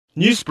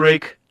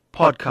Newsbreak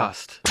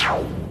Podcast.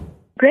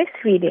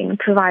 Breastfeeding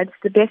provides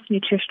the best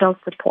nutritional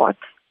support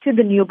to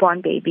the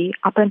newborn baby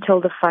up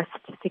until the first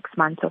 6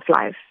 months of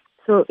life.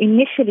 So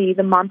initially,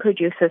 the mom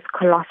produces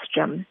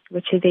colostrum,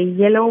 which is a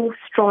yellow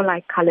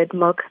straw-like colored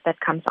milk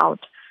that comes out.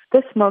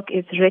 This milk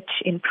is rich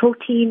in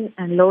protein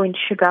and low in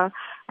sugar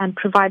and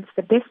provides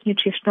the best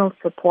nutritional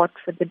support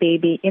for the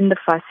baby in the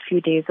first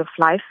few days of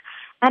life,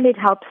 and it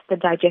helps the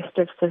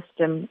digestive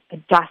system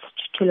adjust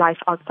to life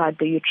outside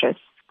the uterus.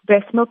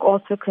 Breast milk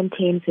also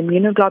contains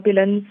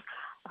immunoglobulins,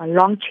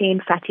 long-chain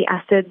fatty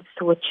acids,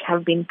 which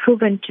have been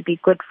proven to be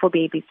good for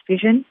baby's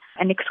vision.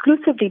 And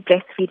exclusively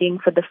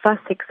breastfeeding for the first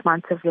 6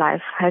 months of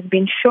life has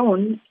been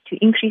shown to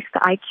increase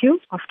the IQ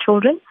of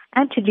children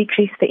and to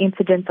decrease the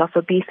incidence of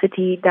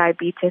obesity,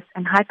 diabetes,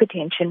 and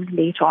hypertension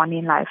later on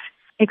in life.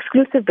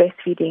 Exclusive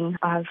breastfeeding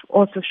have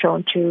also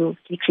shown to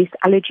decrease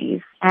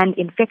allergies and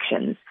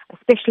infections,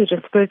 especially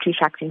respiratory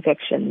tract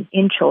infections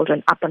in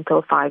children up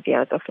until 5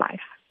 years of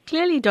life.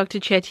 Clearly, Dr.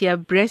 Chettiar,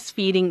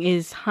 breastfeeding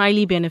is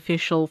highly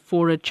beneficial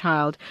for a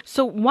child.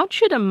 So what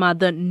should a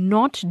mother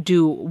not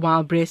do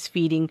while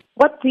breastfeeding?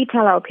 What we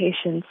tell our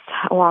patients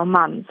or our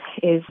moms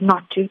is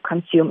not to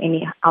consume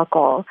any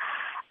alcohol,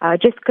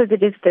 just because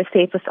it is the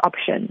safest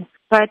option.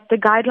 But the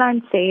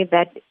guidelines say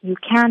that you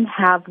can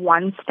have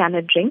one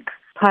standard drink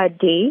per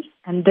day,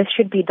 and this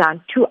should be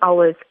done 2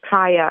 hours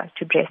prior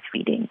to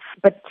breastfeeding.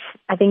 But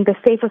I think the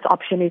safest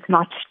option is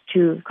not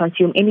to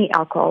consume any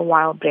alcohol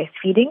while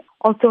breastfeeding.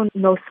 Also,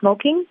 no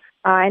smoking.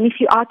 And if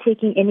you are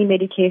taking any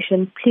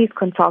medication, please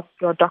consult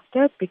your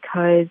doctor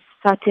because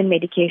certain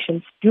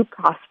medications do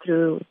pass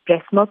through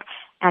breast milk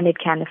and it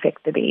can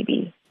affect the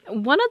baby.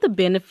 What are the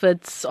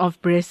benefits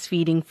of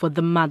breastfeeding for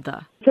the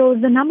mother? So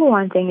the number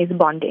one thing is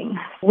bonding.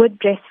 With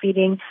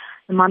breastfeeding,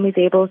 the mom is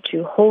able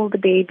to hold the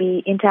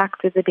baby,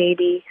 interact with the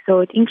baby,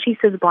 so it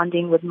increases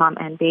bonding with mom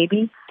and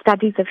baby.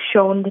 Studies have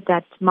shown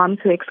that moms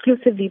who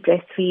exclusively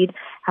breastfeed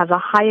have a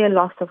higher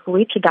loss of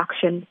weight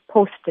reduction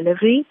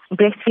post-delivery.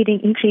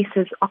 Breastfeeding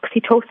increases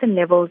oxytocin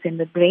levels in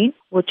the brain,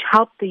 which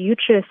help the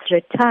uterus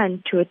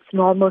return to its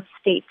normal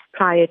state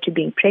prior to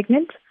being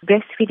pregnant.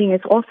 Breastfeeding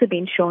has also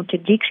been shown to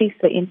decrease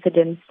the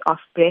incidence of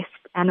breast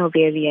and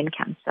ovarian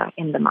cancer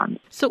in the moms.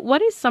 So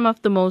what is some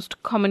of the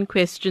most common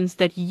questions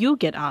that you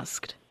get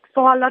asked?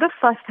 For a lot of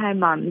first-time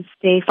moms,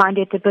 they find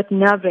it a bit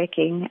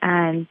nerve-wracking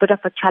and a bit of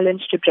a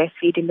challenge to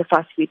breastfeed in the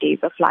first few days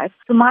of life.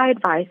 So my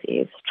advice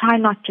is try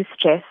not to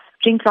stress,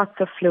 drink lots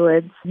of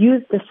fluids,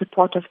 use the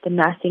support of the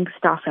nursing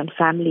staff and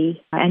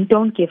family, and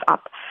don't give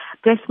up.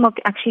 Breast milk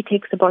actually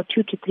takes about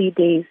 2 to 3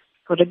 days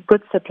for a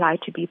good supply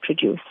to be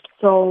produced.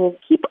 So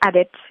keep at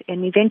it,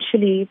 and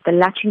eventually the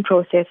latching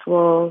process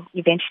will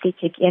eventually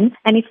kick in.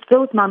 And if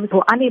those moms who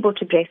are unable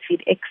to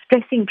breastfeed,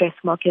 expressing breast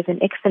milk is an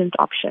excellent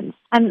option.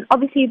 And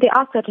obviously there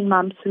are certain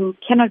moms who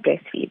cannot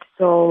breastfeed.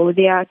 So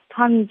there are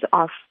tons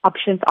of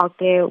options out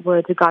there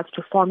with regards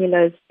to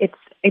formulas. It's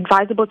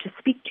advisable to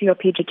speak to your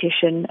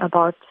pediatrician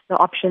about the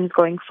options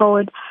going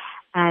forward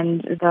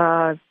and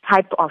the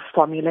type of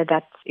formula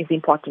that is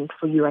important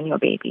for you and your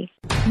baby.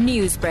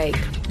 Newsbreak,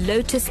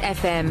 Lotus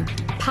FM,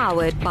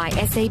 powered by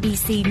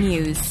SABC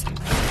News.